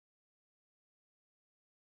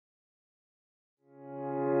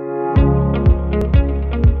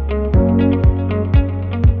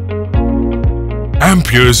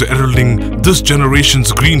Ampere is heralding this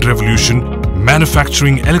generation's green revolution,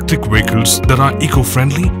 manufacturing electric vehicles that are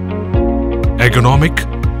eco-friendly, ergonomic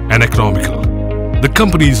and economical. The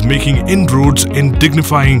company is making inroads in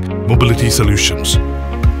dignifying mobility solutions.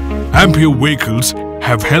 Ampere vehicles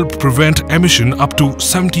have helped prevent emission up to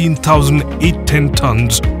 17,810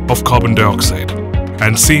 tons of carbon dioxide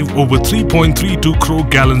and save over 3.32 crore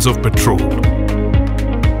gallons of petrol.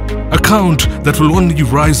 A count that will only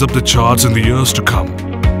rise up the charts in the years to come.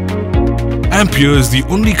 Ampere is the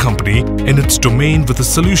only company in its domain with a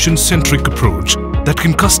solution-centric approach that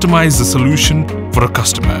can customize the solution for a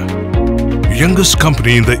customer. Youngest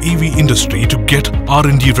company in the EV industry to get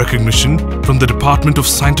R&D recognition from the Department of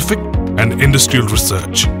Scientific and Industrial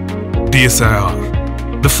Research,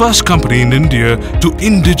 DSIR. The first company in India to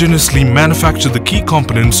indigenously manufacture the key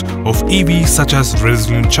components of EV such as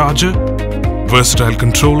resilient charger, versatile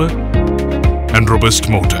controller and robust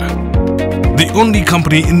motor. The only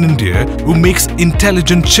company in India who makes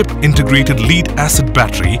intelligent chip-integrated lead-acid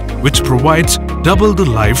battery which provides double the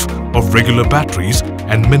life of regular batteries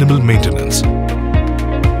and minimal maintenance.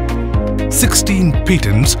 16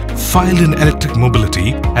 patents filed in electric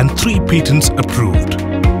mobility and 3 patents approved.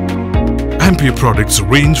 Ampere products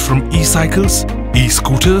range from e-cycles,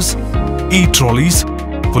 e-scooters, e-trolleys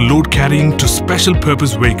for load carrying to special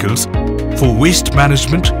purpose vehicles for waste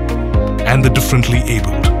management and the differently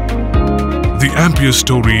abled. The Ampere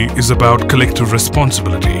story is about collective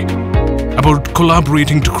responsibility, about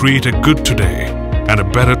collaborating to create a good today and a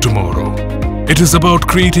better tomorrow. It is about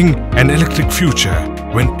creating an electric future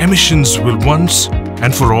when emissions will once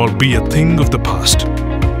and for all be a thing of the past.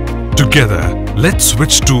 Together, let's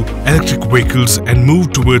switch to electric vehicles and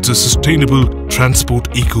move towards a sustainable transport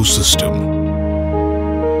ecosystem.